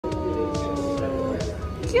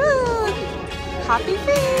Cute! Happy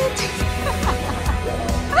feet!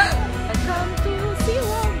 Welcome to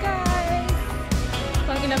Seaworld, guys!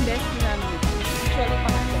 Pang ilang beses namin dito. Actually,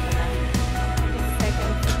 pangatlo ko na.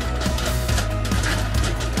 Second.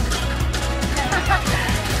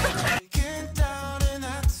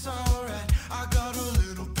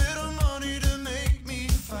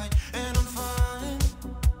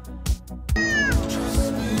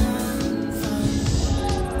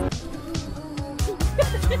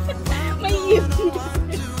 May ipin.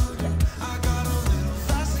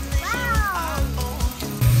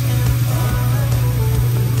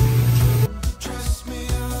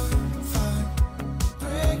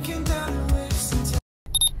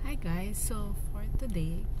 Hi guys, so for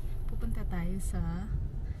today, pupunta tayo sa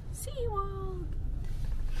Seaworld.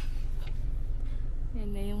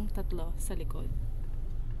 Yan na yung tatlo sa likod.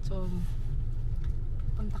 So,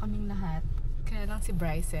 pupunta kaming lahat. Kaya lang si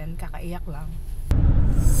Bryson, kakaiyak lang.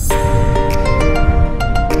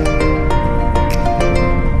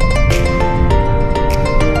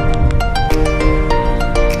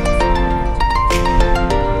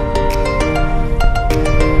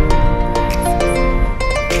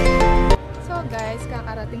 So guys,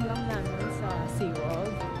 kakarating lang namin sa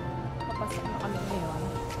Seaworld. Papasok na kami ngayon.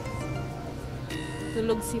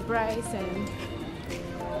 Tulog si Bryson.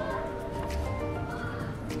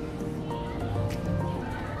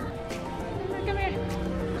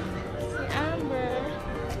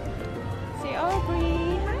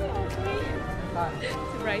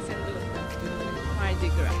 Si Bryson tulog na. Mardi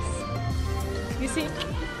Gras. You see?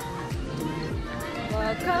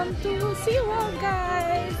 Welcome to Seaworld,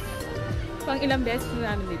 guys! Pang ilang beses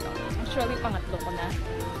na namin dito. Actually, pangatlo ko na.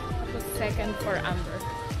 Tapos second for Amber.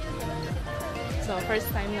 So, first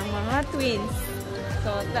time ng mga twins.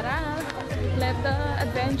 So, tara! Let the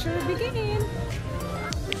adventure begin!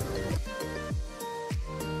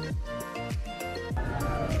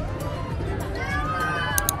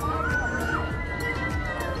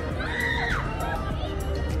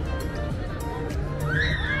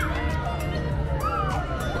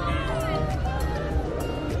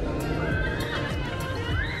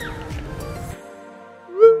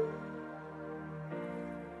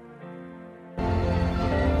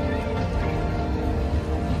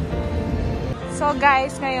 So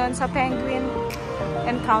guys, ngayon sa penguin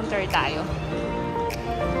encounter tayo.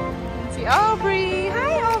 Si Aubrey!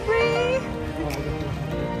 Hi Aubrey!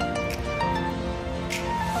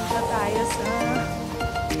 Punta tayo sa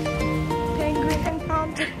penguin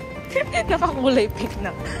encounter. Nakakulay pink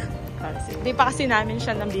na. Di pa kasi namin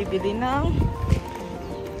siya nabibili ng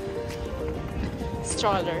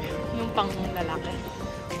stroller. Yung pang lalaki.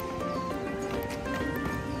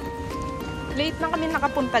 Late na kami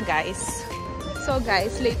nakapunta guys. So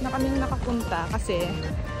guys, late na kaming nakapunta kasi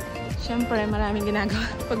syempre maraming ginagawa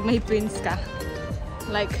pag may twins ka.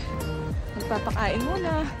 Like, magpapakain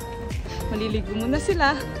muna, maliligo muna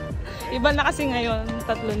sila. Iba na kasi ngayon,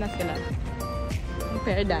 tatlo na sila.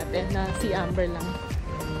 Compare dati na si Amber lang.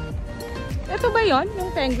 Ito ba yon yung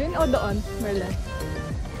penguin o doon, Merlin?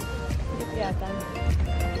 Dito yata.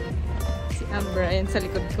 Si Amber, ayan sa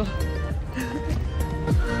likod ko.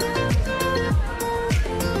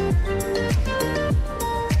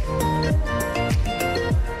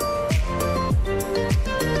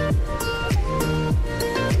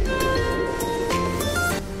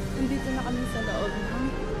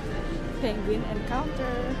 Penguin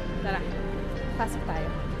encounter. Tara, pasok tayo.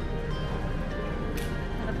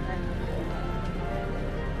 Harap tayo.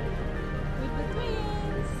 With the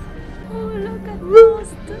twins. Oh, look at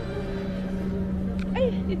those two.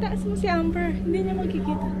 Ay, itaas mo si Amber. Hindi niya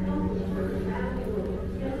makikita.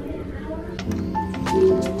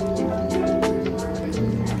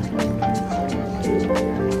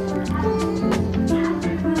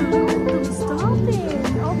 Stop it,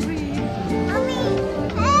 Aubrey.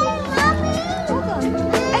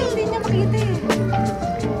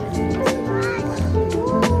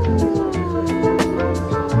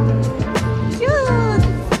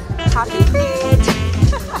 Happy feet!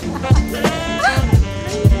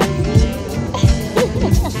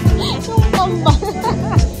 Yung pamba.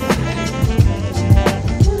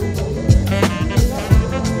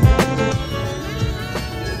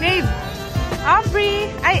 Babe! Aubrey!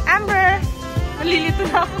 Ay, Amber! Malilito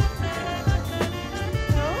na ako.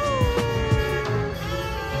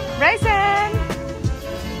 Bryson!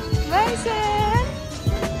 Bryson!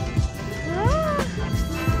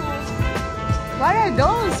 What are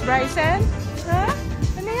those, Bryson? Huh?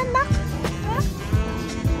 Ano yan, Nak? Huh?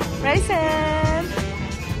 Bryson!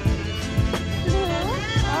 Hello?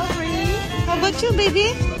 Aubrey? How about you,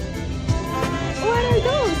 baby? What are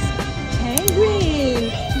those?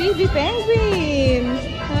 Penguin! baby penguin.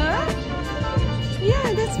 Huh? Yeah,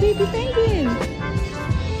 that's baby penguin.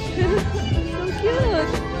 So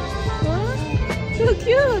cute. Huh? So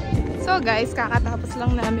cute. So guys, kakatapos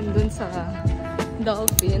lang namin dun sa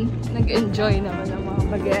dolphin. Nag-enjoy naman ang mga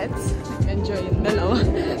bagets. Nag-enjoy yung dalawa.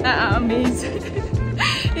 Na-amaze.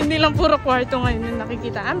 Hindi lang puro kwarto ngayon yung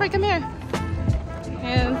nakikita. Amber, come here.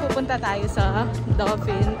 Ngayon, pupunta tayo sa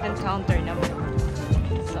dolphin encounter naman.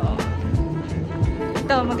 So,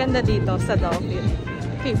 ito, maganda dito sa dolphin.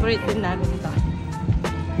 Favorite din namin ito.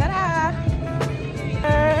 Tara!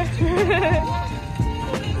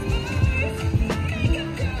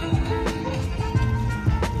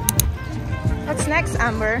 What's next,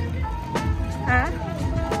 Amber? Huh?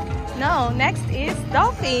 No, next is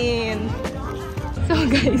dolphin. So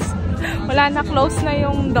guys, wala na, close na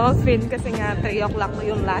yung dolphin kasi nga 3 o'clock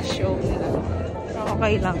yung last show nila. So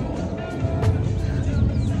okay lang.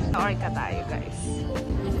 Orca tayo guys.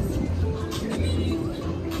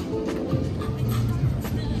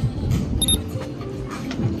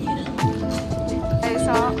 Okay,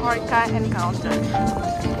 so orca encounter.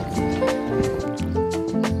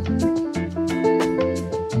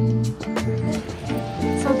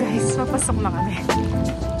 So guys, papasok na kami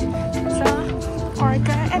sa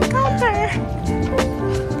orca encounter.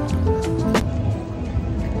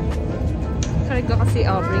 Sorry ko kasi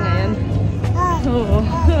Aubrey ngayon. Oh, oh,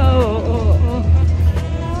 oh, oh.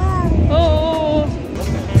 Oh.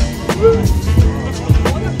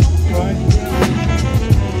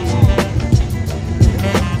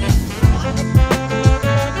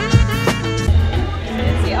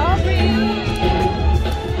 Si Aubrey.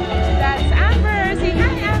 That's Amber. Say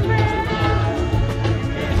hi, Amber.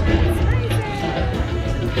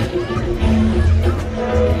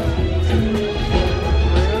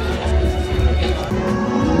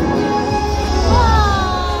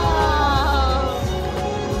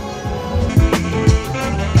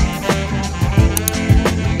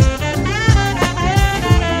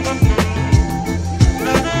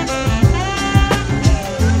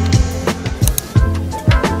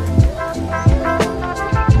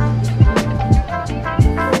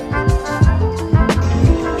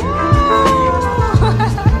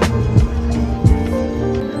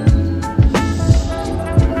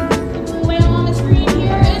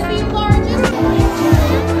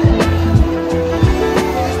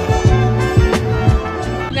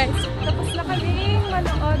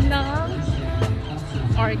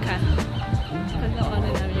 Orca.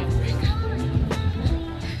 Panoorin namin yung orca.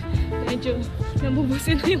 Medyo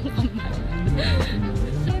nabubusin na yung kamay.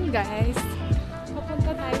 Ayan guys,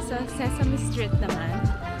 papunta tayo sa Sesame Street naman.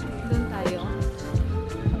 Doon tayo.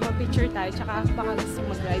 Magpa-picture tayo. Tsaka baka gusto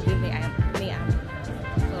mag-ride din ni Anne.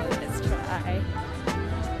 So let's try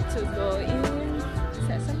to go in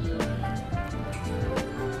Sesame.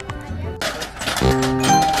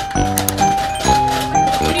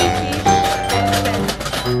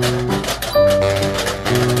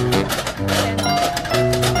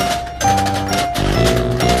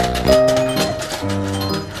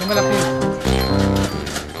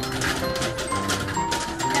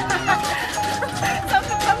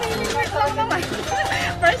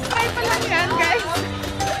 First try pa lang yan, guys.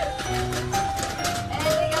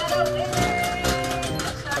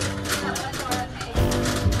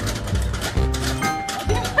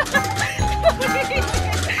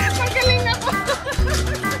 Magaling ako.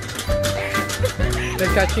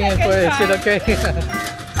 They're catching it for it. Is it okay?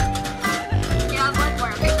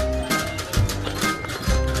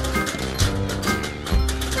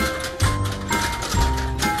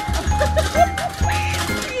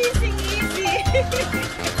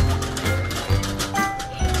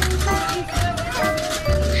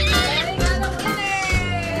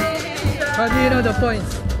 How do you know the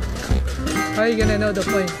points? How are you gonna know the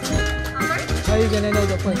points? How are you gonna know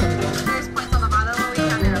the points? There's points on the bottom when we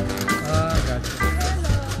count it up. Ah, gotcha.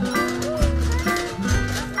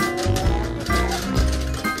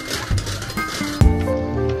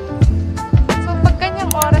 So pag ganyang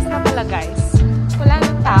oras na pala guys, wala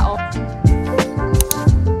nang tao.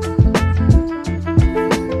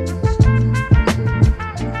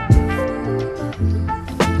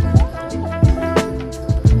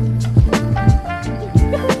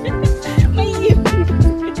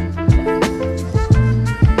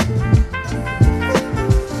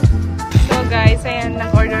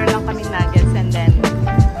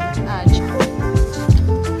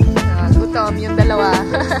 Yung dalawa.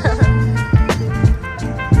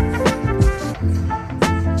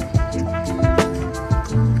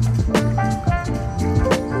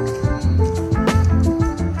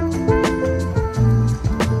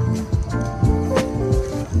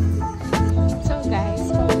 So guys,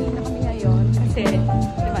 pauwi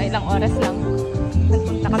oras lang.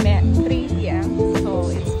 Nagpunta kami at 3 p.m. So,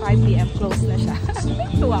 it's 5 p.m. Close na siya.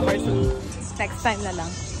 2 hours. Next time na lang.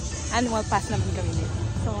 Annual pass naman kami dito.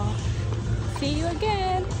 So, see you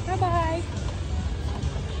again. Bye-bye!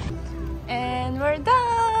 And we're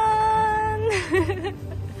done!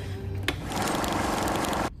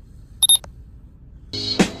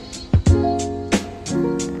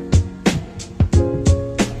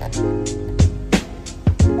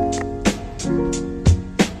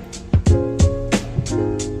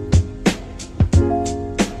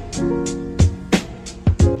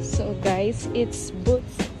 So guys, it's boot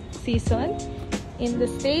season in the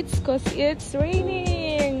States because it's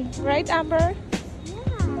raining. Right, Amber?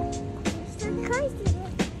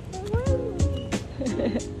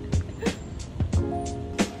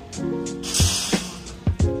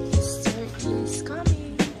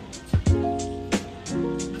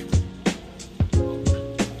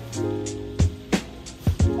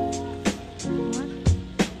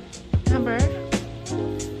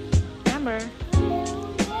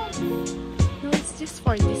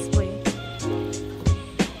 For display.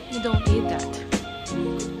 You don't need that.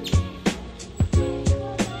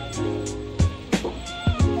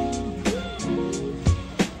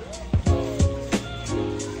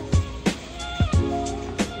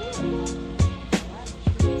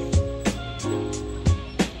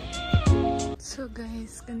 So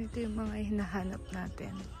guys, ganito yung mga hinahanap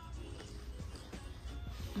natin.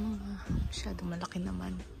 Masyado malaki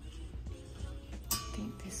naman. I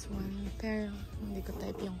think this one, pero hindi ko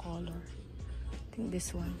type yung color. I think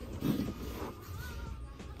this one.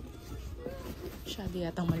 Masyado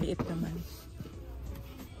yatang maliit naman.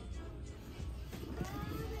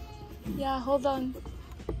 Yeah, hold on.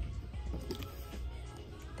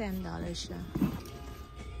 $10 siya.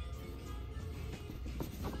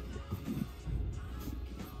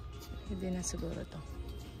 Hindi na siguro to.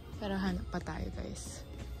 Pero hanap pa tayo, guys.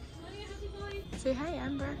 Say hi,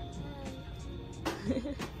 Amber.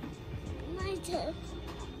 My turn.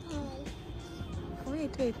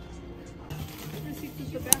 Wait.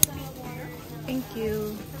 Thank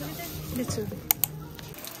you. You too.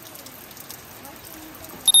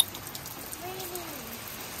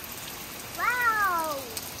 Wow!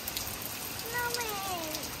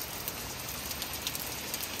 Snowman!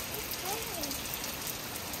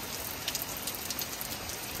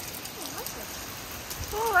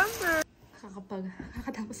 Oh, Amber!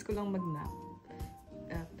 Kakatapos ko lang mag-nap.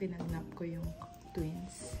 Pinag-nap ko yung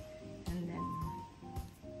twins. And then,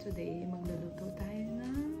 today, magluluto tayo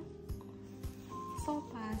ng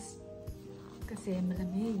sopas. Kasi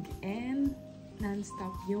malamig and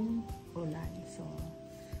non-stop yung ulan. So,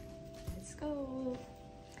 let's go!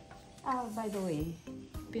 By the way,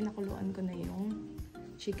 pinakuluan ko na yung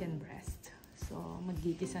chicken breast. So,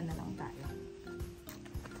 magigisa na lang tayo.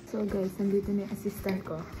 So guys, nandito na yung assistant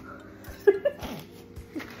ko.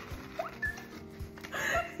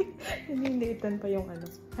 Hinilitan pa yung ano.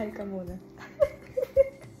 Hi ka muna.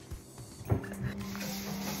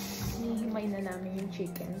 Hihimay na namin yung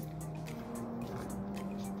chicken.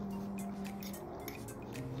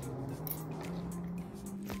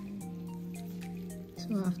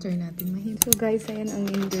 So after natin mahimay. So guys, ayan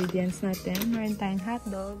ang ingredients natin. Meron tayong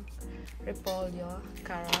hotdog, repolyo,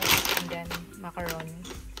 carrots, and then macaroni.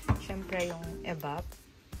 Siyempre yung ebap.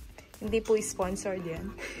 Hindi po sponsored yan.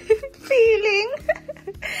 Feeling!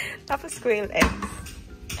 Tapos quail eggs.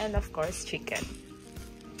 And of course, chicken.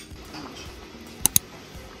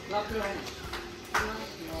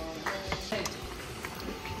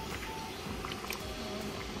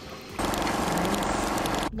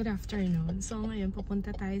 Good afternoon. So ngayon pupunta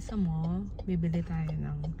tayo sa mall. Bibili tayo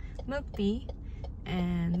ng milk tea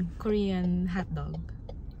and Korean hotdog.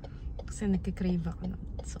 Kasi nagkikrave ako nun.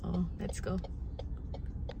 So, let's go.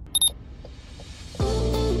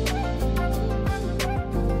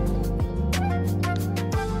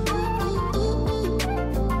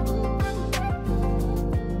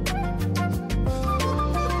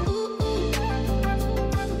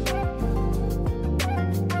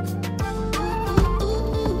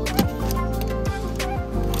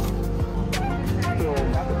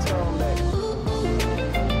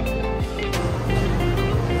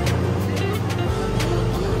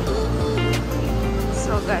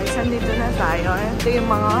 Guys, nandito na tayo. Ito yung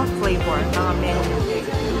mga flavor, mga menu.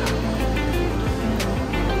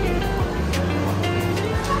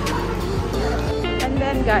 And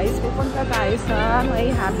then guys, pupunta tayo sa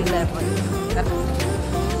may Happy Lemon.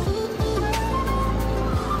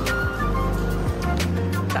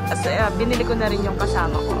 Kasi binili ko na rin yung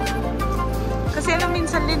kasama ko. Kasi alam,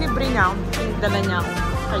 minsan linibre niya. Dala niya akong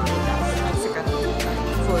Chinese Mexican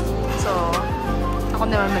food. So, ako Ako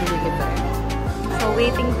naman manlilibre. So,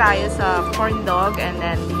 waiting tayo sa corn dog and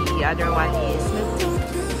then the other one is milk tea.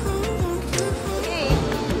 Okay.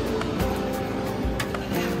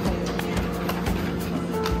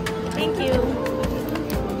 Thank you.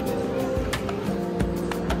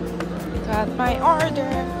 Got my order.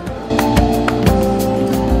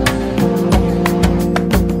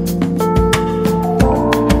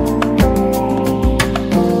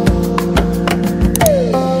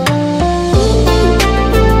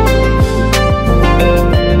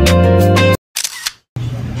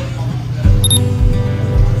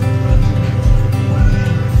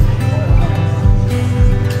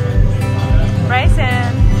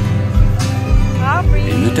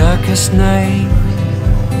 In the darkest night,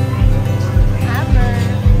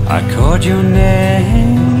 I called your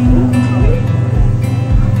name.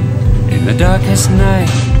 In the darkest night,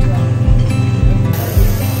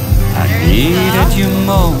 I needed you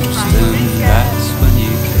most, and that's when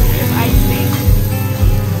you came.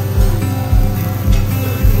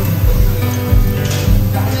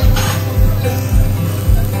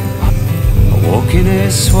 I woke in a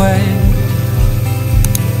sweat,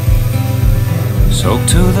 soaked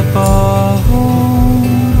to the bone.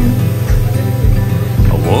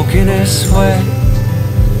 I woke in a sweat.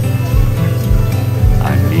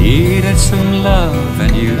 I needed some love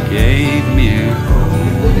and you gave me a